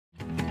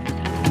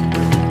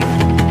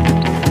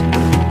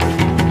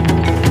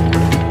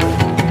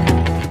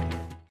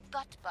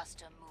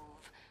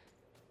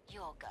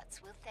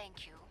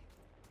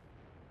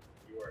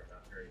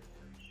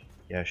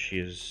Yeah, she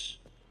is.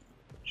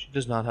 She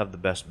does not have the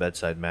best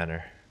bedside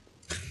manner.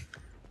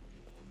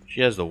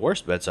 She has the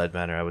worst bedside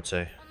manner, I would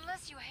say.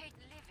 Unless you hate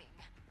living,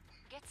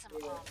 get some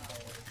armor.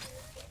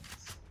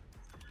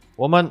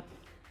 Woman.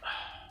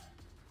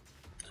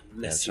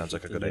 Unless sounds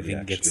like a good living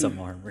idea, get actually. some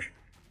armor.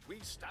 We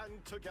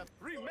stand together.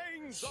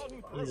 Remains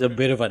unbroken. He's a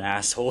bit of an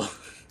asshole.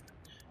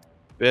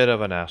 Bit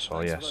of an asshole,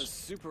 Thanks for those yes.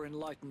 super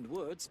enlightened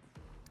words.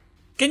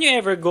 Can you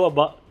ever go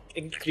about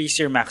increase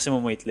your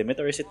maximum weight limit,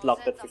 or is it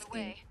locked at Sends on the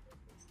 15? way.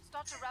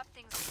 Start to wrap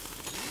things.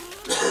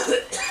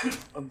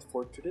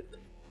 Unfortunate.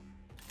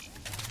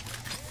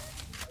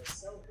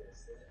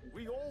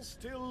 We all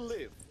still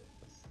live.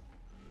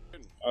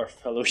 Our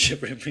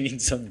fellowship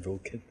remains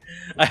unbroken.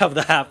 I have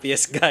the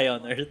happiest guy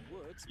on earth.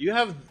 You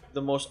have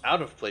the most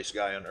out of place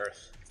guy on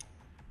earth.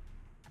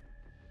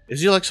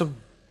 Is he like some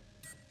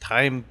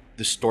time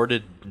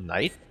distorted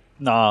knight?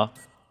 Nah.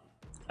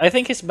 I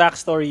think his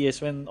backstory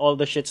is when all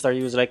the shit started,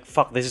 he was like,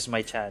 fuck, this is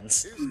my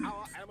chance. Is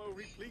our ammo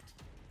replete?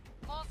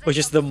 Which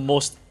is the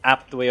most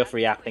apt way of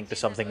reacting to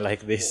something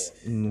like this.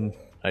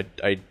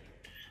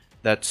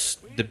 That's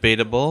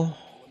debatable.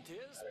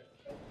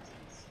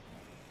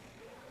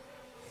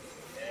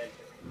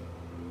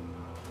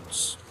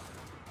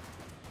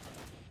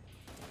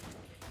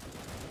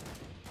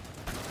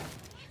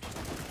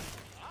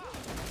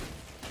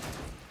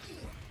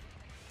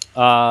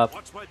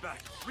 Watch my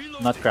back.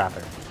 Reload.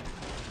 Nutcracker.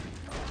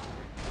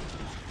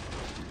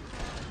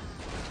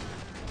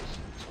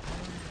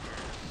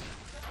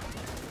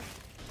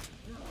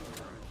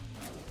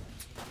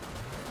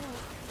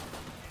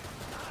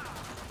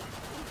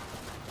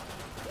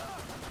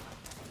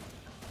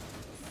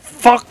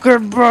 Fucker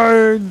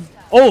burn!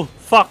 Oh,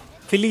 fuck!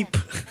 Philippe!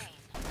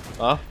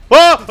 Huh?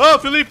 Oh! Oh,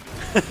 Philippe!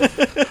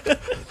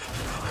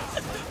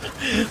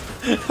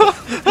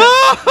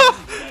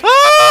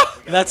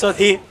 That's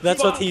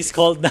what he's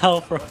called now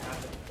from.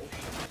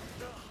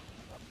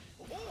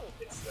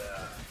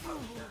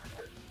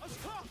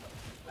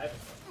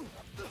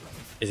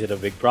 Is it a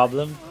big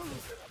problem?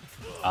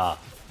 Ah.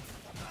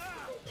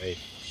 Wait.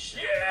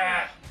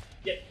 Yeah!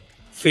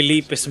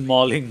 Philippe is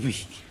mauling me.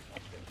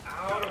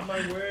 Out of my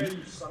way,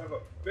 you son of a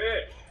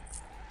bitch!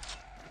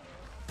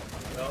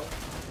 Well,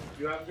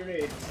 you have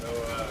grenades, so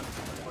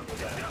one with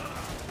that.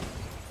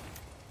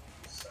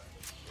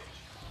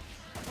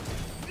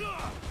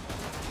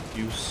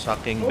 You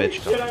sucking Holy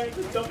bitch. shit, I have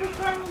to double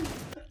down!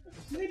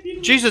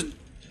 Jesus!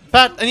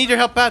 Pat, I need your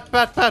help,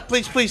 Pat,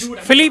 please, please.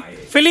 Philippe!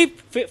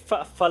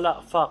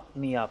 Fuck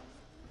me up.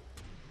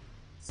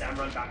 Sam,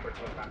 run backwards,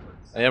 run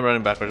backwards. I am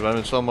running backwards, but I'm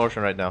in slow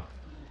motion right now.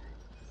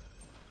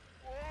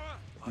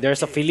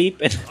 There's a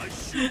Philippe and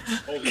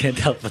can't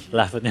help but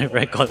laugh whenever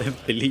I call him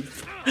Philippe.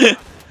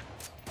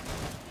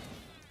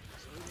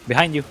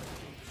 Behind you.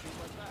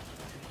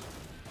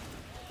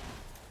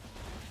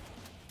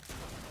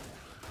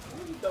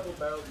 Double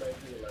barreled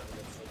 1911.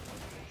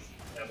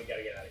 Now we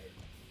gotta get out of here.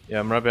 Yeah,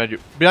 I'm right behind you.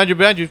 Behind you,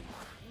 behind you!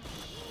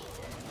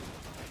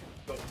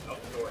 Go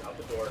out the door, out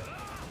the door.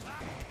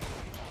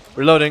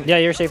 Reloading. Yeah,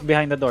 you're safe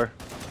behind the door.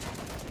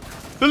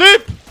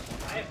 Philippe!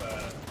 I have a...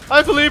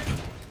 Hi, Philippe!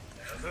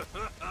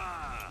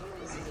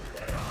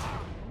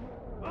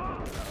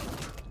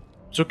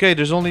 It's okay,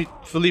 there's only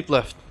Philippe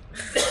left.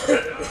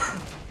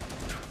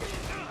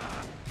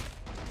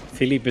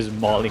 Philippe is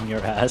mauling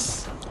your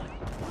ass.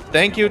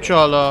 Thank you,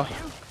 Chola.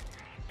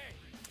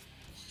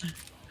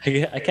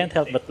 I can't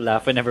help but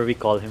laugh whenever we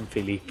call him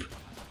Philippe.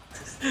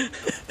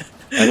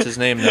 That's his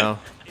name now.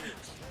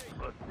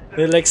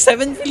 They're like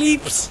 7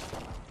 Philippes!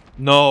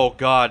 No,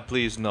 God,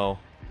 please, no.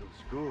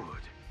 Good.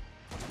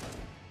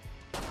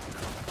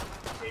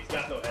 He's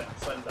got no head.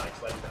 Sled him die,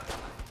 sled him die.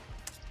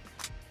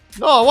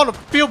 No, I want to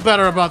feel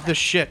better about this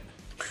shit.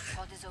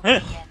 Pod is over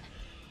again.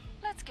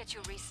 Let's get you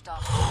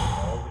restocked.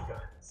 All the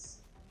guns.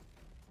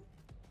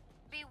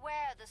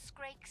 Beware the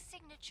Scrake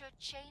signature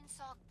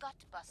chainsaw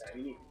gutbuster. I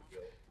need to heal.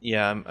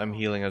 Yeah, I'm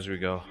healing as we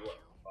go.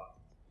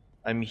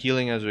 I'm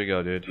healing as we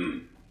go, dude.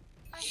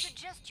 I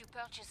suggest you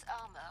purchase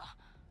armor.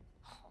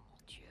 Oh mon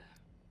dieu.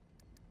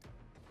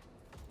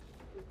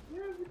 I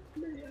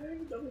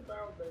have a double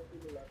barreled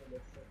 1911.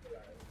 That's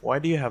alright. Why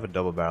do you have a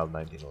double-barreled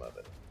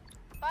 1911?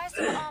 Buy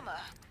some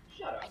armor.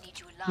 Shut up. I need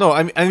you alive.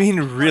 No, I mean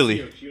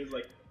really. She was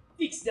like,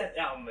 fix that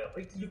armor.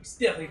 It looks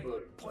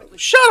terrible.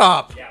 Shut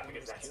up! Yeah,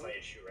 because that's my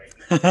issue,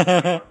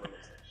 right?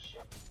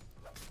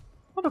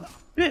 What a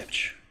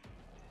bitch.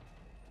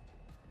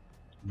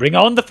 Bring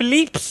on the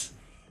Philippes!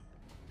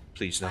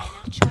 Please no.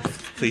 Final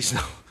choice. Please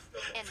no.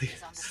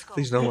 Enemies on the scope.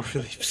 Please no more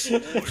Philippes.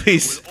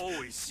 Please. We'll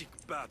always seek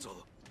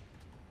battle.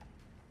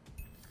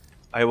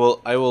 I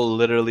will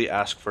literally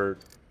ask for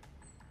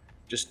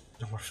just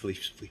no more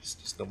Philippes, please.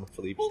 Just no more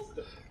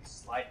Philippes.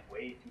 Slide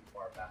way too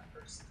far back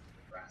first. The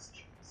grass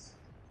chips.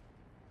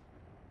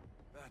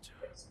 Battle.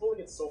 It's pulling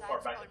it so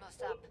far Time's back.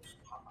 almost up.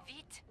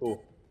 Vite. Ooh.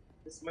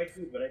 This might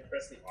do, but I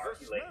press the R.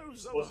 He like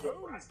Smells supposed to of go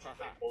home, grass chip, but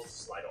perhaps. supposed to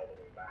slide all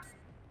the way back.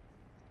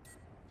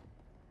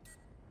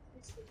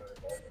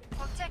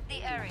 Protect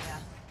the area.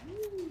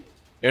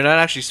 You're not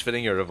actually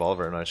spinning your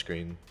revolver on our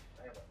screen.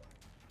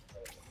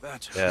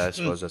 Battle. Yeah, I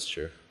suppose that's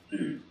true.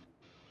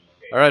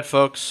 Alright,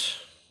 folks.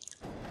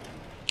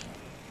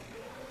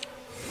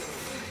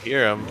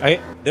 Hear him.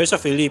 There's a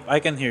Philippe. I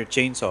can hear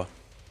chainsaw.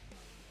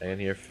 I can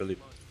hear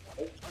Philippe.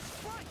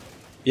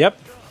 Yep.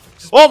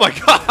 Oh my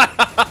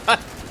god!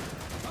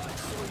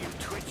 You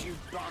twitch, you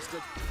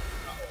bastard.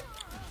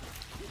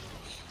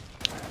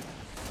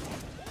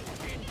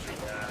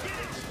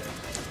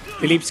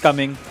 Philippe's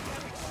coming.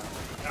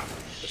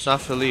 It's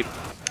not Philippe.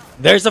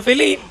 There's a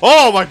Philippe.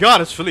 Oh my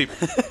god, it's Philippe.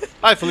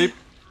 Hi, Philippe.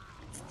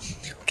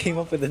 Came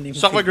up with the name.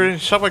 Suck my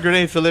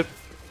grenade, Philippe.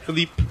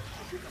 Philippe.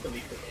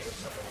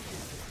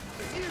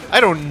 I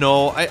don't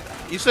know.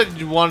 You said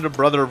you wanted a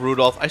brother of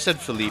Rudolph. I said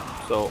Philippe,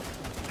 so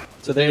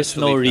So there's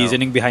no Philippe now.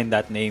 reasoning behind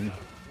that name.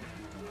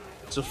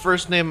 it's the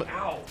first name.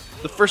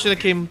 The first thing that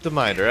came to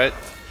mind, alright?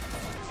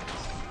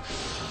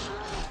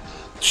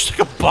 Just like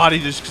a body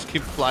just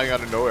keep flying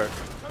out of nowhere.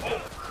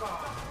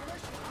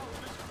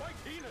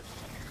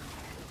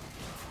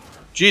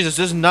 Jesus,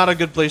 this is not a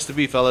good place to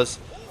be, fellas.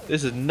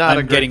 This is not a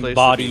I'm great getting place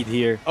bodied to be.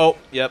 here. Oh,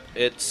 yep,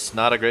 it's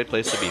not a great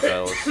place to be,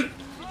 fellas.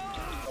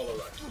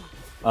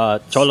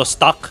 Cholo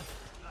stuck.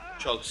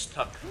 Cholo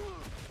stuck.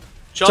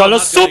 Cholo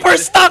not super gonna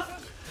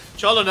stuck.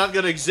 Cholo not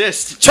gonna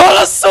exist.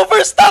 Cholo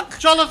super stuck.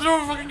 Cholo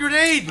throw a fucking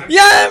grenade!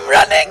 Yeah, I'm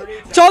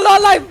running. Cholo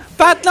alive.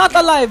 Pat not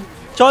alive.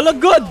 Cholo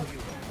good.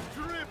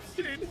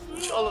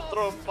 Cholo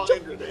throw a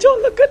fucking grenade.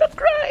 Cholo gonna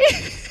cry.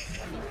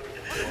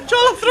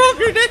 Cholo throw a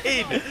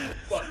grenade!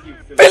 Fuck you,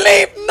 Philippe.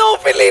 Philippe, no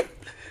Philippe.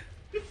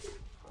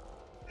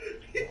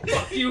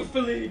 Fuck you,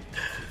 Philippe.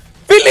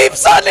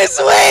 Philippe's on his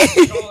way.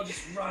 Cholo,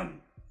 just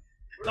run.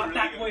 Not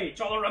that way.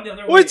 Cholo, run the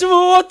other way.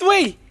 What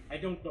way? I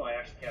don't know. I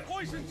actually can't.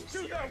 Poisons to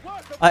their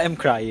work. I am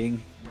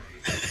crying.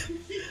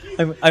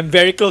 I'm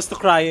very close to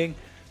crying.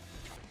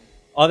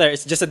 Oh, there,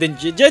 it's just a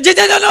dingy.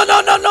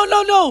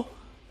 No!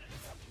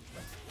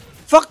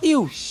 Fuck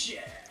you! Shit.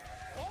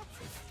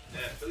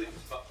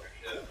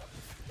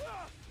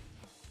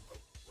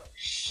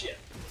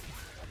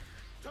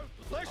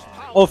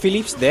 Oh,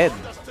 Philippe's dead.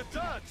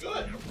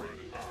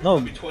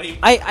 No,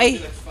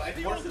 I.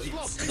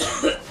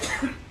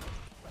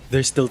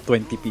 There's still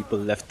 20 people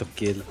left to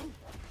kill.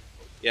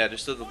 Yeah,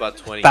 there's still about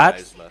 20 Pat,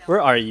 guys left. where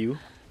are you?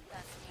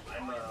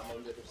 I'm on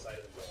the other side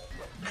of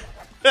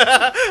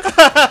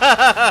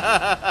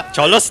the wall.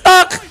 Cholo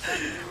stuck!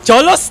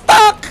 Cholo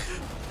stuck!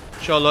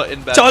 Cholo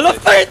in bad Cholo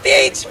place. 30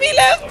 HP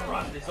left!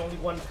 Run. There's only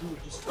one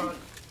dude. Just run.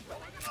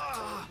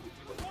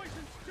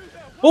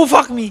 Oh,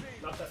 fuck me!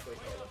 Not that way,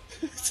 Cholo.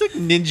 It's like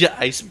Ninja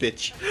Ice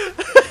Bitch.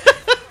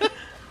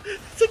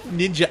 It's like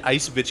Ninja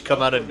Ice Bitch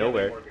come out of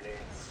nowhere. More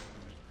grenades.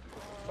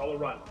 Cholo,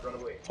 run. Run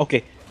away.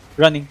 Okay,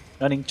 running.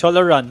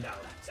 Cholo run. Down.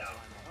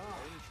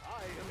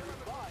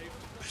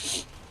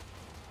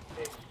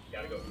 Okay,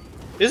 gotta go.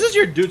 Isn't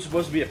your dude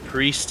supposed to be a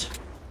priest?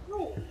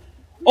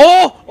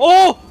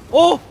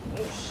 Oh!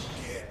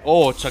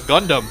 Oh, it's a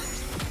Gundam.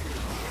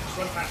 Just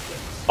run past him.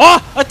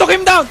 Oh! I took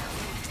him down!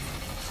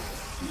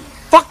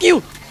 Fuck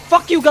you,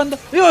 Gundam!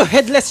 You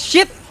headless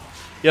shit!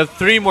 You have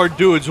 3 more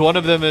dudes. One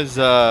of them is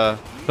no,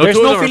 There's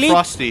 2 no of them are Philippe?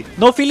 Frosty.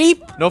 No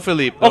Philippe? No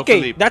Philippe. No Okay,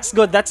 Philippe. that's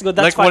good, that's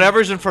like fine.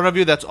 whatever's in front of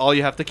you, that's all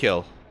you have to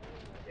kill.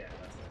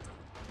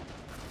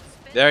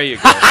 There you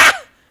go.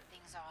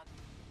 Things are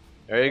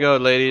There you go,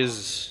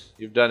 ladies.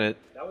 You've done it.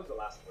 That was the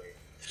last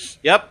wave.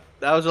 Yep,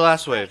 that was the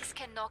last wave. spikes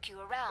can knock you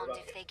around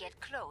if they get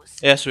close.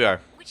 Yes, we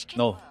are. Which can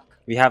No, work.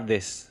 we have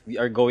this.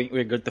 We're going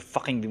to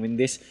fucking win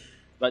this.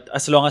 But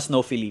as long as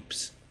no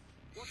Philippes.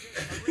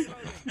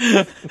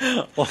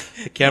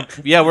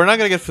 Yeah, we're not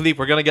gonna get Philippe.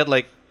 We're gonna get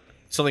like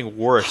something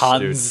worse,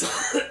 Hans. dude.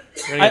 We're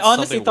gonna I get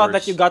honestly something thought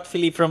worse. that you got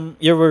Philippe from...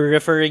 You were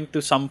referring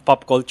to some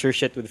pop culture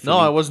shit with Philippe.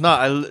 No, I was not.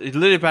 I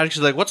literally Patrick's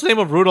like, "What's the name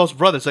of Rudolph's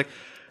brother?" It's like,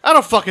 I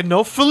don't fucking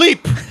know.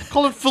 Philippe.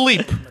 Call him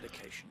Philippe.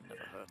 Medication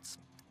never hurts.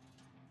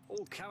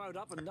 All camoed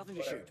up and nothing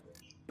to shoot.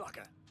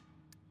 Bucker.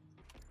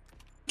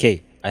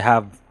 Okay, I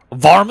have a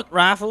varmint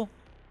rifle,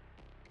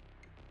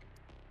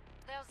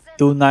 There's Zen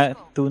two on nine the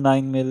scope. two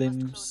 9 Must close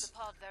millims, the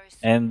pod very soon.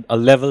 and a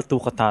level 2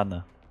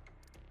 katana.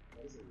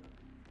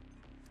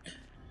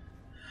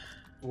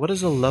 What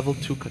is a level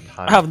 2 I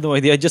katana? have no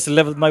idea. I just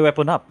leveled my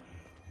weapon up.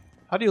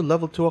 How do you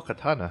level 2 a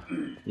katana?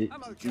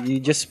 You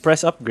just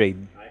press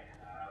upgrade.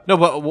 No,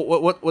 but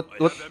what?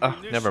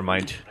 Never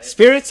mind.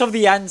 Spirits of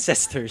the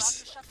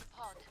ancestors. Shut the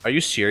pod. Are you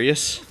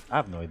serious? I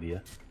have no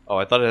idea. Oh,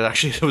 I thought it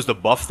actually was the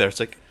buff there. It's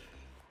like,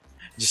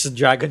 Just a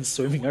dragon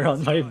swimming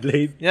around my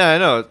blade. yeah, I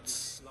know.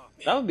 It's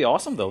That would be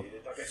awesome though.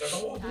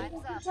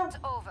 Time's up. It's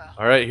over.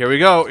 all right. Here we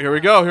go. Here we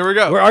go. Here we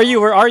go. Where are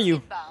you? Where are you?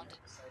 Bound.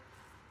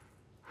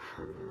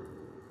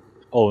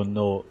 Oh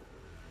no.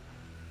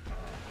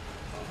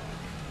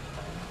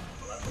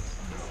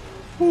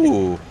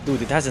 Ooh.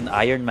 Dude, it has an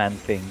Iron Man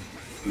thing.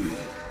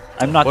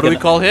 I'm not What do we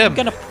call him? I'm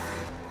gonna...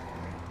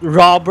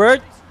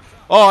 Robert?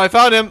 Oh, I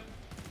found him.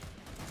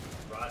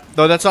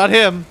 No, that's not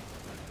him.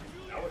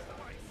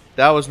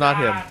 That was not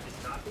him.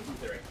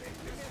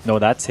 No,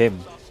 that's him.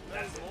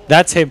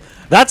 That's him.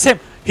 That's him.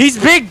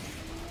 He's big.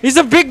 He's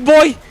a big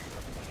boy.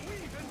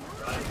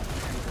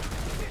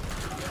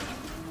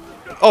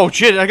 Oh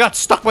shit! I got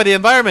stuck by the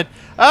environment.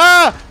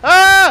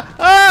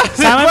 Ah!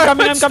 Sam, I'm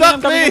coming, I'm coming, I'm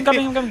Stuck coming, I'm me!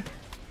 coming, I'm coming.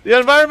 The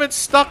environment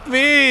stuck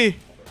me!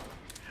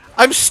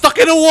 I'm stuck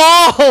in a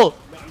wall!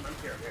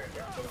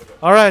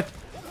 Alright.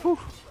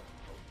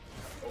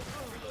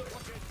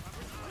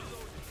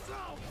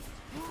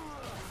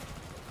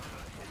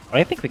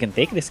 I think we can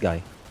take this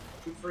guy.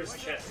 Shoot for his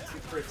chest.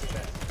 Shoot for his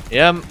chest.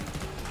 Yeah.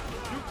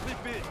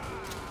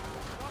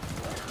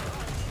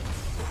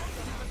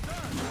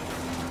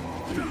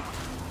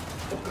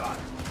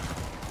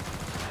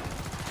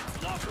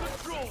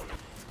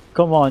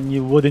 Come on,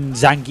 you wooden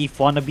Zangief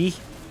wannabe.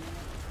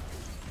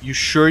 You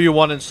sure you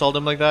want to insult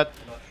him like that?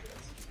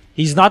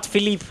 He's not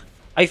Philippe.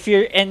 I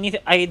fear anything.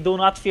 I do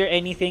not fear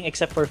anything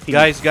except for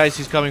Philippe. Guys,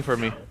 he's coming for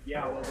me.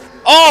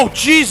 Oh,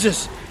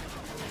 Jesus!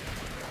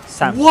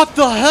 Sam. What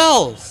the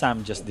hell?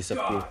 Sam just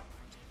disappeared.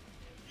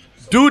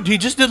 Dude, he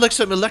just did like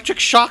some electric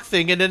shock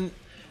thing and then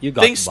You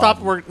got things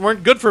stopped bombed.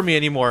 weren't good for me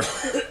anymore.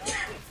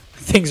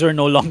 Things are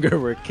no longer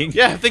working.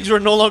 Yeah, things were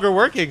no longer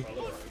working.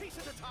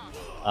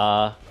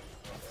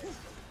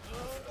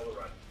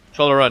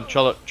 Cholo run,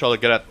 Cholo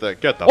get the.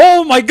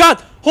 Oh my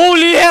god!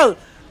 Holy hell!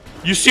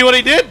 You see what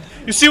he did?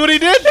 You see what he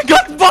did? I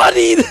got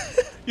bodied!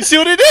 You see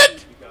what he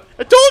did?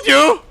 I told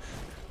you!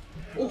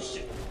 Oh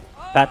shit.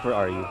 Pat, where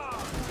are you?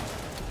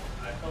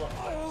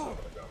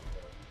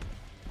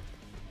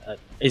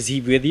 Is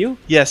he with you?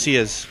 Yes, he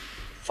is.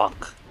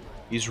 Fuck.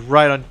 He's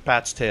right on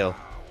Pat's tail.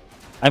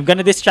 I'm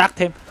gonna distract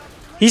him.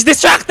 He's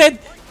distracted!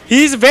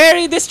 He's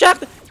very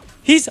distracted!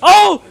 He's...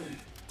 Oh!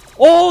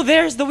 Oh,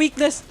 there's the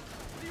weakness!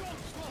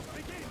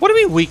 What do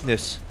you mean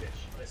weakness?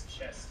 His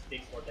chest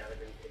takes more damage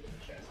than you take in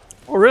the chest.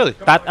 Oh, really?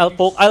 Pat,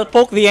 I'll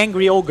poke the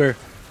angry ogre.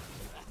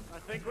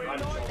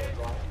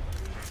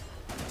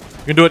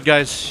 You can do it,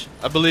 guys.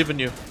 I believe in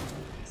you.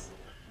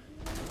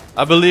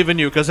 I believe in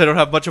you because I don't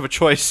have much of a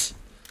choice.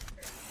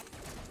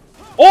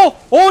 Oh!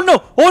 Oh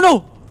no! Oh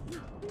no!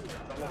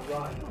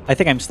 I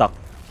think I'm stuck.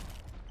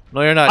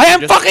 No, you're not. I You're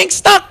am just- fucking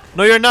stuck!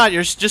 No, you're not.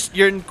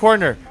 You're in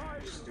corner.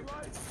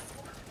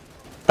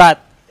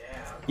 Pat,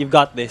 you've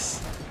got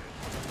this.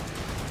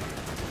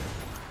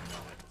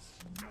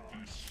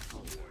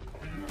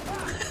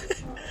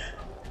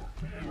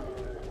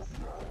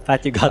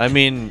 Pat, you got I this.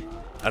 mean,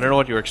 I don't know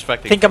what you were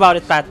expecting. Think about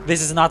it, Pat.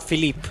 This is not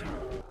Philippe.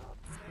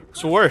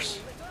 It's worse.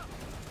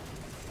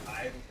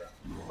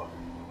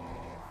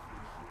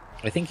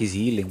 I think he's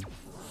healing.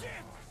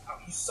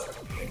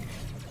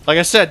 Like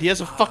I said, he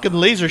has a fucking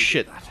laser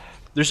shit.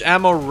 There's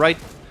ammo right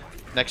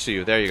next to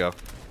you. There you go.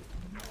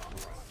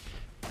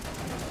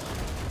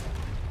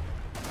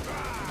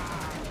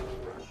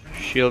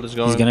 Shield is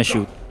going. He's gonna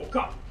shoot. Oh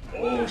god.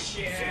 Oh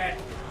shit.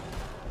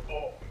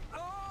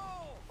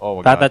 Oh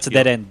my Pat, god. that's a heal.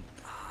 dead end.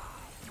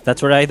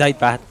 That's where I died,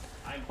 Pat.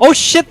 Oh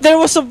shit, there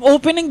was some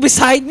opening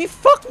beside me.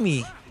 Fuck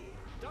me.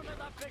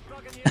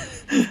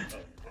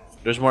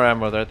 There's more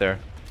ammo right there.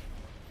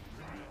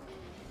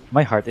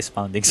 My heart is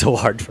pounding so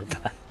hard for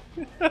Pat.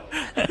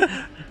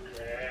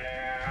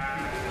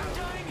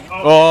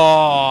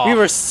 Oh! We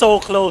were so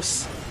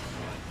close.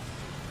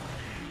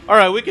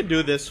 Alright, we can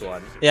do this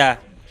one. Yeah.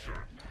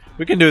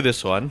 We can do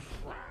this one.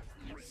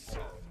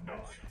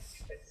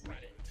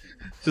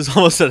 This is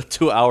almost at a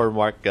 2-hour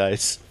mark,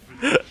 guys.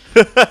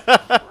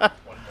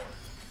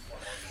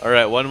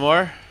 Alright, one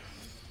more.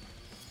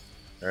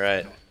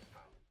 Alright.